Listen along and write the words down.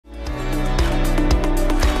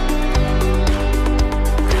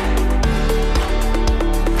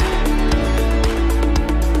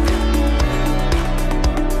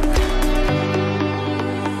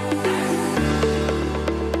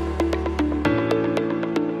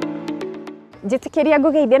Njitikiria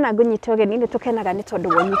ngugeithia na ngunyite ugeni ni tukenaga ni tondu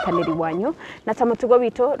wa nyitaniri wanyu na ta mutugo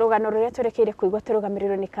witu rugano ruria turekeire kuigwa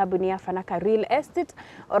turugamirirwo ni kambuni ya Fanaka Real Estate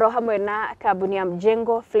oro hamwe na kambuni ya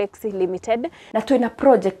Mjengo Flexi Limited na twina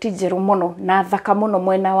project njeru muno na thaka muno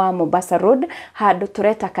mwena wa Mombasa Road handu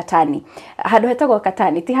tureta Katani handu hetagwo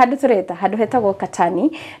Katani ti handu tureta handu hetagwo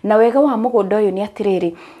Katani na wega wa mugunda uyu ni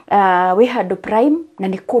atiriri wi handu prime na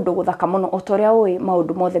ni kundu guthaka muno otoria ui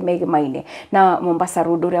maundu mothe megimaine na Mombasa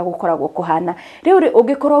Road uria gukoragwo kuhana riu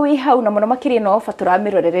ungikorwo wi hau na muno makiria no fatura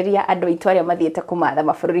mirorereria andu itu aria mathiete kumatha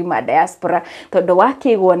mabururi ma diaspora tondu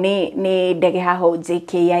wakigwo ni ndege haho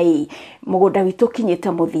JKIA mugunda witu kinyite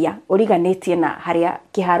muthia uriganitie na haria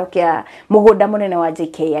kiharo kia mugunda munene wa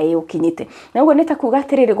JKIA ukinyite naguo nita kuga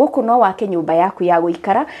atiriri guku no wake nyumba yaku ya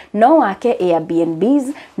guikara no wake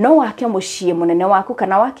Airbnbs no wake mucii munene waku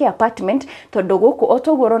kana wake apartment tondu guku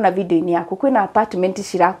otogoro na video ini yaku kwina apartment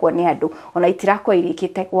cirakwo ni andu ona itirakwo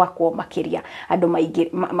irikite gwakwo makiria andu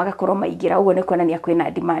magakorwo maigira uguo ni kuonania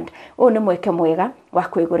kwina demand u ni mweke mwega wa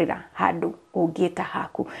kwigurira handu ungieta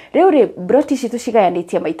haku riu broti citu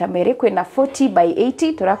cigayanitie maita meri kwina 40 by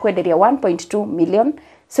 80 turakwenderia 1.2 million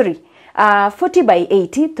 40 by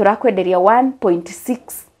 80 turakwenderia 1.6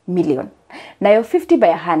 million nayo 50 by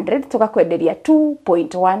 100 tukakwenderia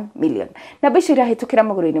 2.1 million na bici ria hitukira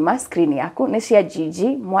maguru-ini ma screen yaku ni cia Gigi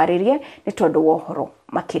mwaririe ni tondu wa uhoro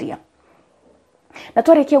makiria na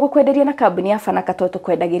twarikia gukwenderia na kambuni ya Fanaka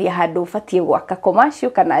tukwendagiria handu fatie gwaka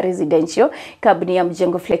commercial kana residential kambuni ya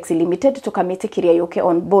Mjengo Flexi Limited tukamitikiria yuke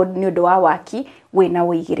on board ni undu wa waki wina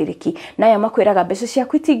wigiririki na ya makwiraga mbeca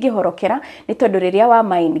ciaku itingihorokera ni tondu riria wa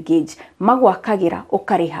mind gauge magwakagira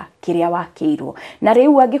ukariha kiria wakirwo na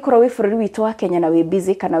riu angikorwo wi bururi witu wa Kenya na wi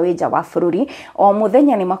busy kana wi nja wa bururi o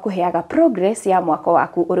muthenya ni makuheaga progress ya mwako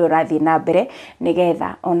waku uri urathie na mbere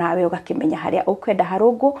nigetha onawe ugakimenya haria ukwenda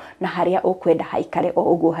harungu na haria ukwenda haikare o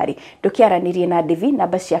uguo hari ndukiaranirie na Divi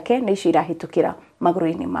namba ciake ni icio irahitukira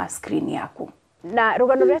maguru-ini ma screen yaku na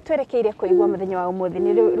rugano rwa twerekeire kuigwa muthenya wa umuthi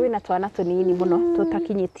ni rwina twana tunini muno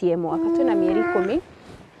tutakinyitie mwaka twina mieri 10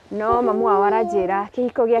 no mamu wa waranjira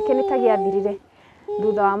kihiko giake ni tagiathirire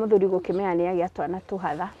thutha wa muthuri gukimenya ni agia twana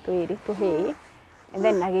tuhatha twiri tuhii and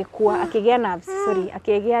then agikua akigia nerves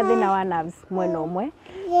akigia thina wa nerves mwena umwe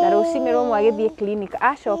na rucini rumwe agithie clinic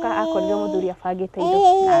acoka akorire muthuri abangite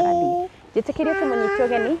indo na agathie njitikirie tumunyitio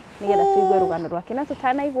geni nigetha tuigue rugano rwake na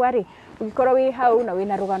tutanaigwa ri ugikorwo wi hau na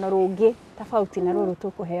wina rugano rungi tofauti na ruru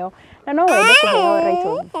tukuheo na no wende kuheo right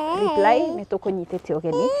of reply ni tukunyitite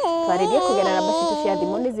ogeni twaririe kugerera namba citu cia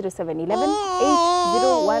thimu ni 0711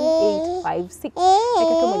 801856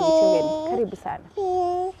 eke tumunyitio ogeni karibu sana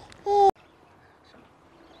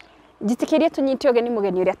njitikirie tunyitio ogeni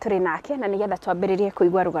mugeni uria turi nake na nigetha twambiririe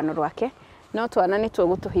kuigwa rugano rwake no twana ni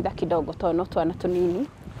tugutuhitha kidogo to no twana tunini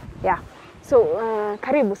so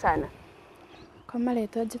karibu sana kwa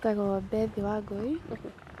maretwa njitagwo Bethi wa Ngui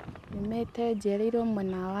nimete njereirwo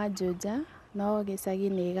mwena wa Juja no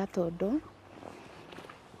gicagi-ini Gatundu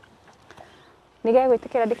nige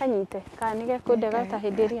gwitikira ndikanyite kana nige kundega ta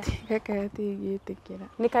hindiria gaka tigitikira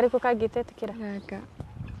ni kariku kangitetikira gaka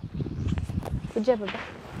uje baba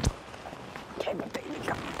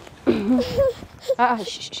kaimateika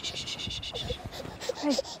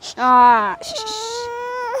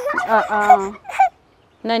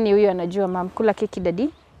nani huyo anajua mam kula keki dadi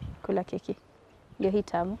kula keki ndio hii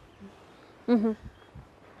tamu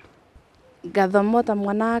gathomota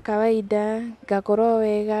mwana kawaida gakorwo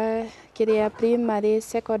wega kiria primary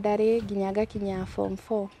secondary nginya gakinya form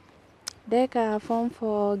 4 ndeka form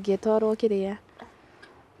 4 ngitwarwo kiria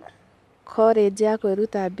college ya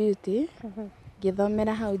kwiruta beauty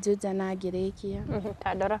ngithomera hau Juja na ngirikia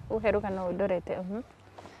tandora uheruka no udorete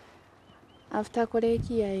after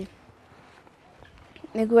kurikia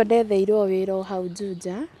niguo ndetheirwo wira hau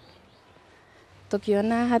Juja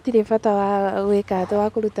tukiona hatire bata wa gwika wa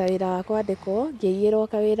kuruta wira wa kwandikwo ngiigirwo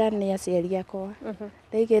kawira ni aciari akwa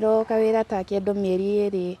ndaigirwo kawira ta kindu mieri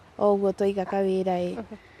iri o uguo toiga kawira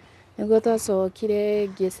niguo twacokire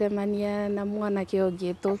ngicemania na mwanake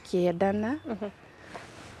ungi tukiendana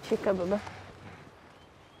shika baba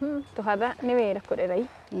tuhatha ni wira kurerai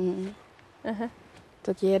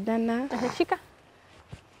tukiendana shika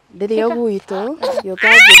ndirio gwitu yuka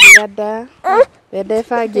ngiganda wende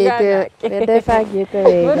bangite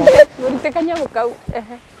wega murite kanyamu kau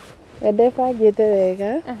wende bangite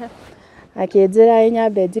wega akinjira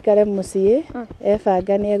nyambe njikare mucii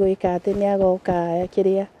ebanga ni egwika ati ni agoka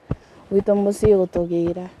kiria gwitu mucii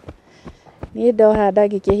gutugira ni ndohanda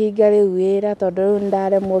ngikihinga riu wira tondu riu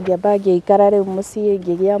ndaremwo ngiamba ngiikara riu mucii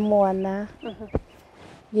ngigia mwana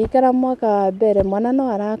Ngĩikara mwaka wa mbere mwana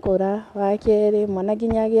no arakũra, wa kerĩ mwana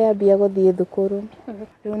nginya agĩambia gũthiĩ thukuru.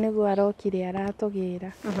 Rĩu nĩguo arokire aratũgĩra.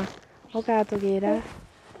 Oka atũgĩra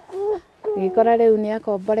ngĩkora rĩu nĩ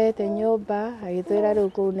akomborete nyũmba agĩtwĩra rĩu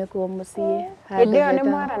kũu nĩkuo mũciĩ. Hĩndĩ ĩyo nĩ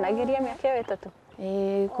mwaranagĩria mĩaka ĩyo ĩtatũ?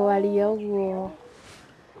 Kwaria ũguo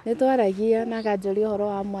nĩ twaragia na akanjũria ũhoro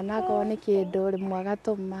wa mwana akorwo nĩ kĩndũ rĩmwe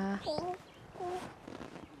agatũma.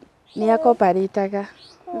 Nĩ akoparĩtaga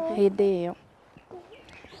hĩndĩ ĩyo.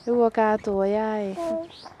 Rĩu oka atuoya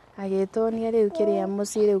agĩtuonia rĩu kĩrĩa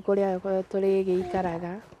mũciĩ rĩu kũrĩa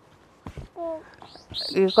tũrĩgĩikaraga.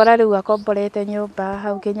 Ngĩkora rĩu akomborete nyũmba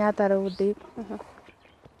hau Kenyatta Road.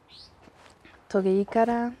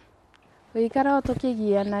 Tũgĩikara o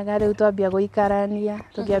tũkĩgianaga rĩu twambia gũikarania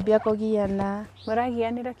tũkĩambia kũgiana.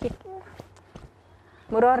 Mũragianĩra kĩ?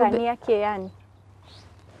 Mũrorania kĩ yani?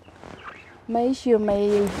 Maicio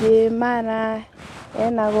maingĩ mana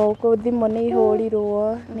ena gũkũ thimũ nĩ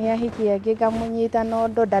ihũrirwo nĩ ahikia angĩ ngamũnyita na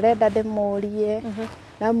ũndũ ndarenda ndĩmũrie.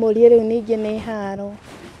 Ndamũria rĩu ningĩ nĩ haro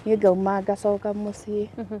niĩ ngauma ngacoka mũciĩ.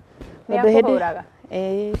 Nĩ akũhũraga?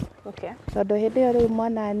 Tondũ hĩndĩ ĩyo rĩu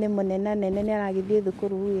mwana nĩ mũnenanene nĩ aragĩthiĩ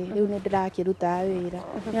thukuru rĩu nĩ ndĩrakĩrutaga wĩra.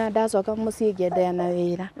 Nĩ ndacoka mũciĩ ngĩenderea na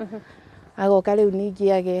wĩra. Agoka rĩu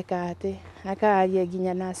ningĩ ageka atĩ akaria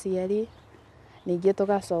nginya na aciari ningĩ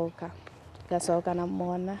ngacoka na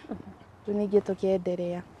mwana. Rĩu ningĩ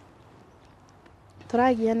tũkĩenderea.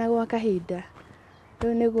 Tũragiana gwa kahinda.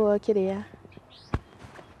 Rĩu nĩguo kĩrĩa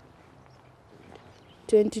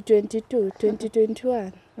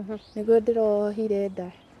 2021 nĩguo ndĩrohire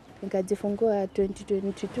nda nikajifungua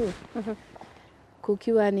 2022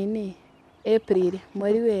 kukiwa nini April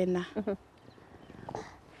mweri wena.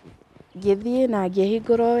 Ngĩthiĩ na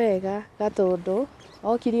ngĩhingũrwo wega gatũndũ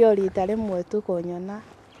okire o rita rĩmwe tu kũnyona.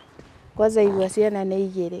 Kwanza igua ciana nĩ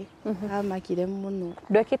igĩrĩ amakire mũno.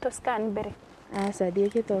 Ndwĩkĩtwo scan mbere? Aca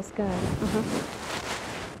ndiĩkĩtwo scan.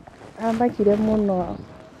 Amakire mũno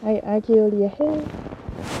akĩũria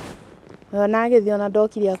ona agĩthiĩ ona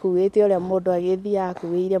ndokire akuĩte ũrĩa mũndũ agĩthiaga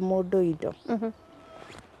akuĩire mũndũ indo.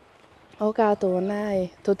 Oka tuona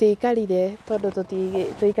tũtiaikarire tondũ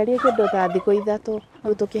tũikarire kĩndũ ta thikũ ithatũ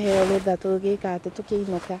rĩu tũkĩheo rũtha tũgĩka atĩ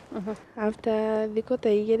tũkĩinũka. After thikũ ta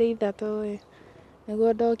igĩrĩ ithatũ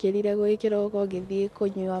nĩguo ndokĩrire kĩroko ngĩthiĩ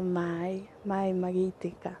kũnyua maĩ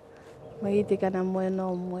magĩitĩka na mwena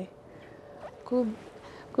ũmwe.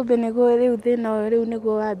 Kumbe nĩguo rĩu thĩna ũyũ rĩu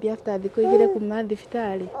nĩguo wambia after thikũ igĩrĩ kuma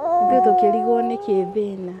thibitarĩ. Ithuĩ tũkĩrigwo nĩ kĩ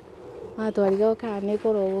thĩna. Matwarire kana nĩ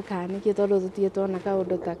kũrogwo kana nĩkĩ tondũ tũtirĩ tuona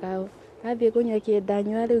kaũndũ ta kau. Ndathiĩ kũnyua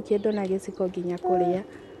ndanyua rĩu kĩndũ na gĩciko nginya kũrĩa.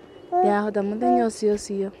 Ndiahota mũthenya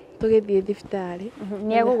ũcio tũgĩthiĩ thibitarĩ.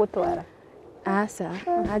 Nĩ egũgũtwara? Aca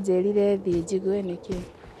anjĩrire thiĩ njigue nĩkĩ.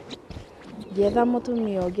 Ngĩetha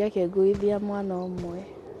mũtumia ũngĩ akĩnguithia mwana ũmwe.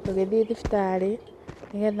 Tũgĩthiĩ thibitarĩ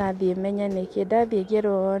nĩgetha thiĩ menye nĩkĩ. Ndathiĩ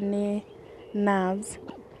ngĩrwo nĩ nerves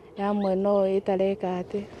ya mwena ũyũ ĩtareka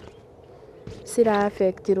atĩ cira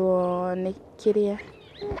affectirwo nĩ kĩrĩa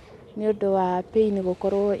nĩ ũndũ wa pain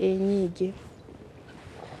gũkorwo ĩ nyingĩ.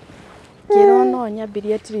 Ngĩrwo no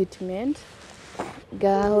nyambirie treatment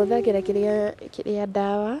ngahũthagĩra kĩrĩa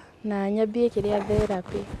ndawa na nyambie kĩrĩa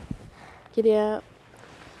therapy kĩrĩa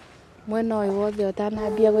mwena ũyũ wothe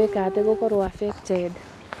ũtanambia gwĩka atĩ gũkorwo affected.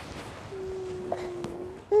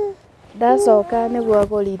 Ndacoka nĩguo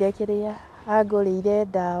agũrĩire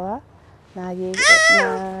ndawa na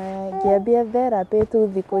ngĩambia therapy tu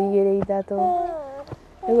thikũ igĩrĩ ithatũ.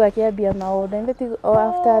 Rĩu akĩambia maũndũ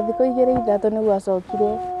after thikũ igĩrĩ ithatũ nĩguo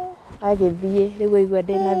acokire agĩthiĩ rĩu aigua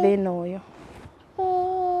ndĩna thĩna ũyũ.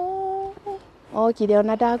 Okire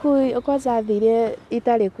ona kwanza athire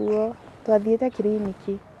itarĩ kuo twathiĩte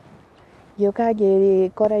kiriniki. Ngĩũka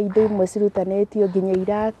ngĩkora indo imwe cirutanĩtio nginya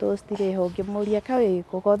iratũ citirĩ ho. Ngĩmũria kaĩ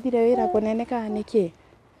ũkothire wĩra kũnene kana nĩkĩ?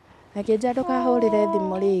 Akĩnjĩra ndũkahũrĩre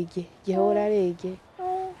thimũ rĩngĩ. Ngĩhũra rĩngĩ.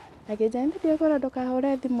 Akĩnjĩra ndĩkwĩra ndũkahũre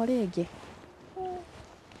thimũ rĩngĩ.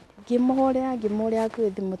 Ngĩmũhũrĩra kwĩ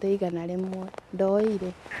thimũ ta igana rĩmwe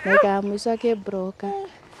ndoire. Ndagĩka ya mũico akĩbloka.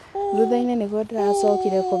 Thutha-inĩ nĩguo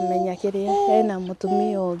ndĩracokire kũmenya kĩrĩa ena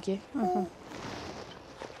mũtumia ũngĩ.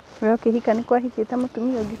 We ũkĩhika nĩ kwahikĩte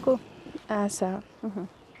mũtumia ũngĩ kũu? Aca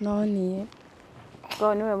no niĩ.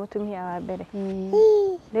 Korwo nĩwe mũtumia wa mbere?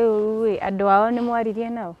 Rĩu andũ ao nĩ mwaririe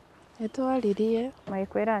nao? Nĩ twaririe.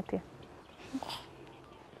 Magĩkwĩra atĩa?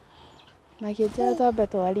 Makĩnjĩra twambe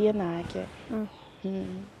twarie nake.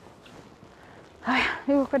 Haya,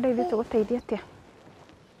 rĩu ũkwenda ithuĩ tũgũteithie atĩa?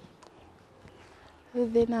 Rĩu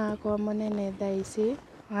thĩna wakwa mũnene thaa ici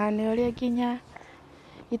nĩ ũrĩa nginya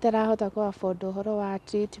itarahota kũ afford ũhoro wa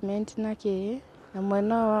treatment na kĩ. na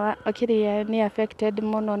mwena akiria ni affected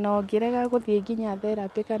muno na ongirega guthie nginya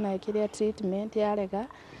therapy kana kiria treatment yarega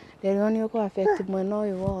rero ni uko affect mwena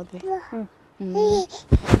uyu wothe.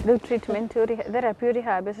 Riu treatment uri therapy uri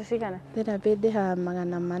ha mbeca cigana? Therapy ndiha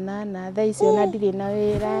 800 thaa icio na ndiri na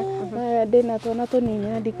wira ndina twana tunini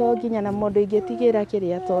na ndiko nginya na mundu ingitigira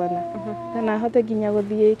kiria twana kana hote nginya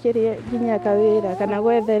guthie kiria nginya kawira kana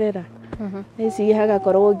gwetherera ici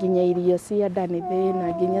hagakorwo nginya irio cia ndani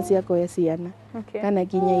thina nginya cia kwe ciana kana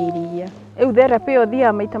nginya iria. Riu therapy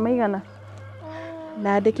uthia maita maigana?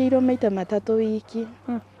 Nandikirwo maita 3 wiki.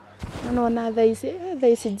 No na thaa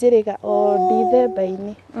ici njiriga o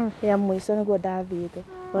December-ini ya mwico niguo ndathire.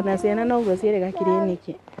 Ona ciana noguo cieriga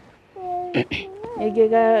kiriniki.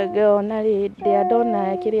 Ngona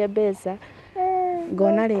ndona kiria mbeca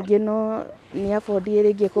ngona ringi no ni afford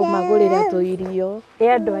ringi kumagurira tuirio.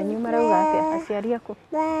 Andu anyu marauga atia aciari aku?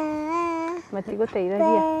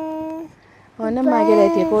 Matiguteithagia? Ona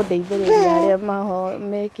mageretie kundeithĩrĩria aria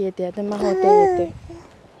mekite ati mahotete.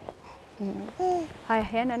 Haya,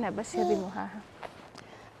 heana namba cia thimu haha.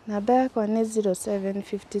 Namba yakwa ni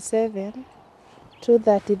 0757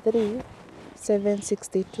 233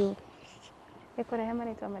 762. Ikurehe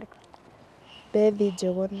marĩtwa marĩkũ? Bethi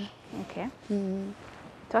Njuguna. Okay.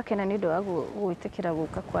 Twakena nĩ ũndũ wa gwĩtĩkĩra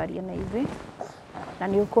gũka kwaria na ithuĩ na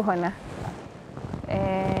nĩ ũkũhona.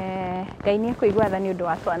 Ngai nĩ ekũigua tha nĩ ũndũ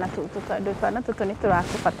wa twana tũtũ tondũ twana tũtũ nĩ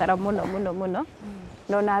tũrakũbatara mũno mũno mũno.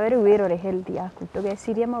 No nawe rĩu wĩrore health yaku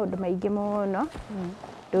ndũgecirie maũndũ maingĩ mũno,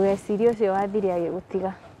 ndũgecirie ũcio wathire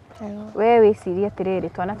agĩgũtiga. We wĩcirie atĩrĩrĩ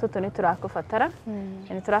twana tũtũ nĩ tũrakũbatara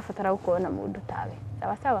na nĩ tũrabatara gũkorwo na mũndũ tawe.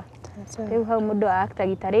 Sawa sawa? Rĩu hau mũndũ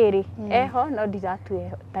actaga ta rĩrĩ eho no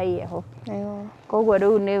ndiratue ta eho. Koguo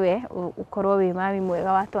rĩu nĩwe ũkorwo wĩ mami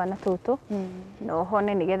mwega wa twana tũtũ na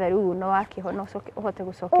ũhone nĩgetha rĩu no wakĩhona ũhote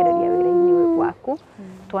gũcokereria wĩra-inĩ waku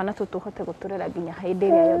twana tũtũ ũhote gũtũrera nginya hĩndĩ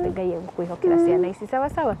ĩrĩa yothe Ngai egũkwĩhokera ciana ici. Sawa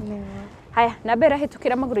sawa? Haya, namba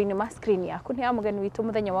ĩrahĩtũkĩra magũrũ-inĩ ma screen yaku nĩ ya mũgeni witũ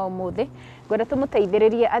mũthenya wa ũmũthĩ. Ngwenda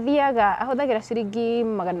tũmũteithĩrĩrie athiaga ahũthagĩra ciringi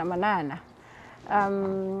 800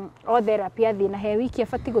 o therapy athiĩ na he wiki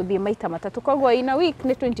abati gũthiĩ maita 3. Koguo in a week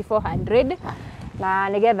nĩ 2400 na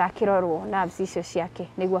nĩgetha akĩrorwo nerves icio ciake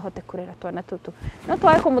nĩguo ahote kũrera twana tũtũ. No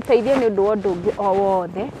twage kũmũteithia nĩ ũndũ wa ũndũ ũngĩ o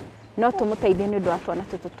wothe, no tũmũteithie nĩ ũndũ wa twana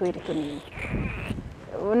tũtũ twĩrĩ tũnini.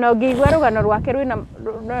 Na ũngĩigua rũgano rwake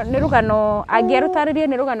nĩ rũgano angĩarũtarĩria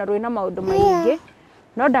nĩ rũgano rwĩna maũndũ maingĩ,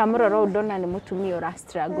 no ndamũrora ndona nĩ mũtumia ũra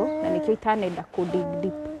struggle na nĩkĩo itanenda kũ dig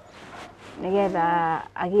deep nĩgetha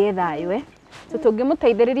agĩe thayũ.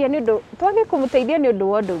 Tũngĩmũteithĩrĩria nĩ ũndũ twage kũmũteithia nĩ ũndũ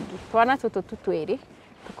wa ũndũ ũngĩ twana tũtũ twĩrĩ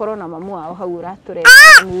tukorwo na mamu wao hau ũratũrera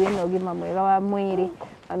nĩ wĩna ũgima mwega wa mwĩrĩ,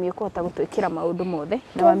 mami ũkũhota gũtwĩkĩra maũndũ mothe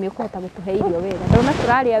na mami ũkũhota gũtũhe irio wega. Ndona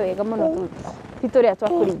tũrarĩa wega mũno ti tũrĩa twa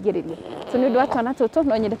kũringĩrĩria. Nĩ ũndũ wa twana tũtũ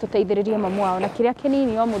no nyende tũteithĩrĩrie mamu wao na kĩrĩa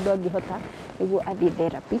kĩnini o mũndũ angĩhota nĩguo athiĩ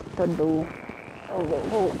therapy tondũ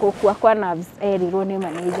gũkua kwa nerves erirwo nĩ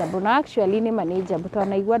manageable na actually nĩ manageable tondũ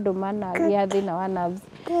naigua andũ managĩa thĩna wa nerves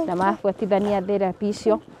na mabuatithania therapy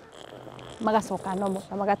icio magacoka normal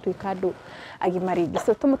na magatuĩka andũ agima rĩngĩ.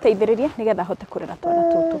 So tũmũteithĩrĩrie nĩgetha ahote kũrera twana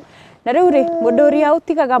tũtũ. Na rĩu rĩ mũndũ ũrĩa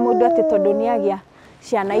ũtigaga mũndũ atĩ tondũ nĩ agĩa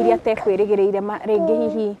ciana iria atekwĩrĩgĩrĩire rĩngĩ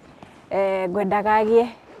hihi ngwendaga agĩe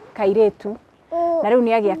kairĩtu na rĩu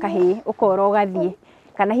nĩ agĩa kahĩĩ ũkora ũgathiĩ,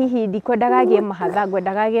 kana hihi ndikwendaga agĩe mahatha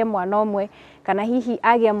ngwendaga agĩe mwana ũmwe, kana hihi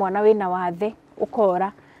agĩa mwana wĩna wathe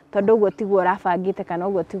ũkora tondũ ũguo tiguo ũrabangĩte kana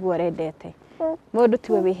ũguo tiguo ũrendete. Mũndũ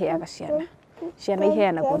tiwe wĩheaga ciana, ciana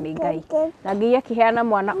iheanagwo nĩ Ngai na Ngai akĩheana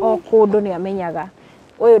mwana o kũndũ nĩ amenyaga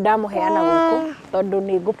ũyũ ndamũheana gũkũ tondũ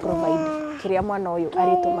nĩ ngũ provide kĩrĩa mwana ũyũ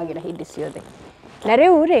arĩtũmagĩra hĩndĩ ciothe. Na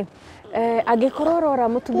rĩu rĩ angĩkorwo ũrora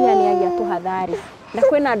mũtumia nĩ agĩa tũhatha rĩ na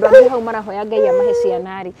kwĩna andũ angĩ hau marahoya Ngai amahe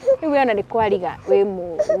ciana rĩ, rĩu ona nĩ kwariga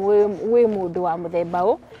wĩ mũndũ wa mũthemba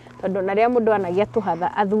ũũ tondũ na rĩrĩa mũndũ anagia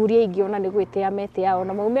tũhatha athuri aingĩ ona nĩ gwĩtĩya metĩyao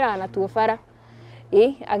na maumĩraga na tuo bara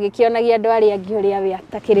agĩkĩonagia andũ arĩa angĩ ũrĩa we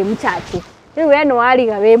atakĩrĩ mchache. Rĩu we nĩ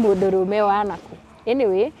wariga wĩ mũndũ rũme wanakũ.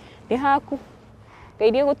 Anyway nĩ haku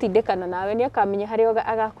Ngai nĩ egũtindĩkana nawe nĩ akamenya harĩa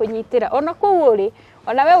agakũnyitĩra. Ona kũu ũrĩ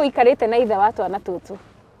ona we ũikarĩte na ithe wa twana tũtũ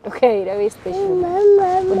ndũkeĩre wĩ special.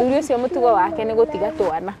 Mũthuri ũcio mũtugo wake nĩ gũtiga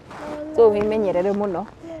twana, so wĩmenyerere mũno.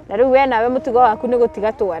 Na rĩu we nawe mũtugo waku nĩ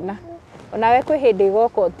gũtiga twana, onawe kwĩ hĩndĩ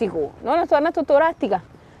igoka ũtigwo. Nona twana tũtũ ũratiga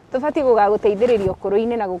tũbatiĩ gũgagũteithĩrĩria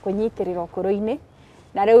ũkũrũ-inĩ na gũkũnyitĩrĩra ũkũrũ-inĩ,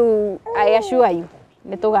 na rĩu I assure you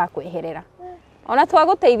nĩ tũgakweherera. Ona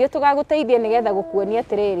twagũteithia tũgagũteithia nĩgetha gũkuonia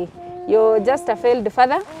atĩrĩrĩ you just a failed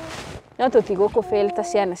father, no tũtigũkũ fail ta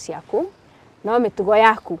ciana ciaku, no mĩtugo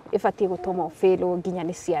yaku ĩbatiĩ gũtũma ũfailwo nginya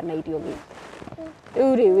nĩ ciana iria ũgĩte.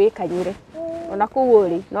 Rĩu rĩ wĩkanyĩre ona kũu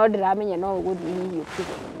ũrĩ no ndĩramenya no ũgũthiĩ hihi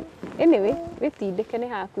ũtigwo. anyway witindike ni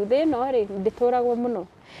haku thino ri ndituragwo muno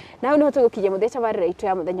nawe no tugukinya mutheca barira itu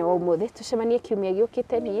ya muthenya wa umuthi tucemanie kiumia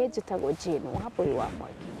giukite nie njitagwo Jane wa Mburi wa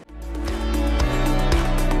Mwangi.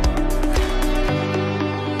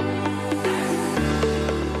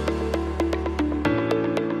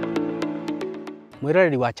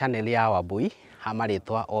 Mwiroreri wa channel ya Wambui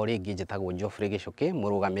hamaritwa o ringi njitagwo Geoffrey Gicuki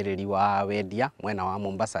murugamiriri wa wendia mwena wa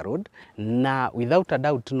Mombasa Road, na without a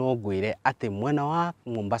doubt no ngwire ati mwena wa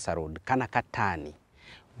Mombasa Road kana Katani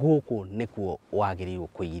guku nikuo wagirirwo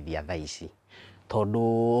kuigithia thaa ici,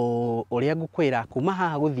 tondu uria ngukwira kuma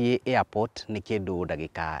haha guthie airport ni kindu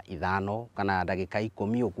ndagika 5 kana ndagika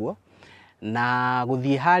 10 uguo, na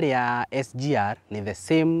guthie haria SGR ni the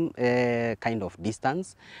same kind of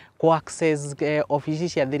distance. Ku access office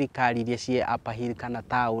cia thirikari iria cie upper hill kana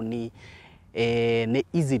town ni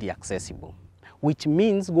easily accessible, which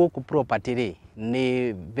means guku property ri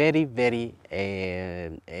ni very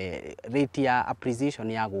rate ya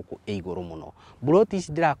appreciation ya guku iguru muno. Plot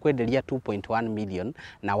ici ndirakwenderia 2.1 million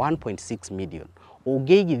na 1.6 million,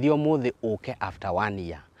 ungeigithio muthi uke after 1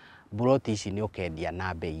 year plot ici ni ukendia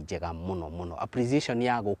na bei njega muno. Appreciation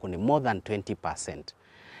ya guku ni more than 20%.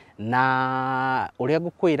 Na uria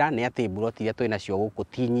ngukwira ni ati plot iria twina cio guku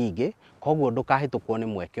ti nyingi, koguo ndukahitukwo ni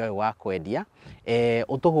mweke uyu wa kwendia.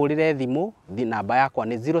 Utuhurire thimu, namba yakwa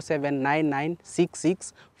ni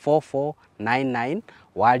 0799664499,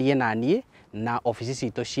 warie nanie, na ofisi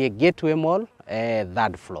citu cie Gateway Mall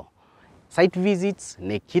 3rd floor. Site visits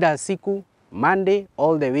ni kila siku Monday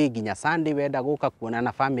all the way nginya Sunday. Wenda guka kuona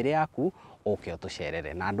na family yaku uke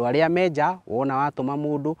utucerere, na andu aria meja wona watuma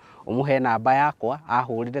mundu umuhe namba yakwa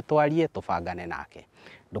ahurire twarie tubangane nake.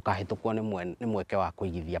 Ndukahitukwo ni mweke wa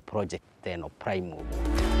kuigithia project eno prime.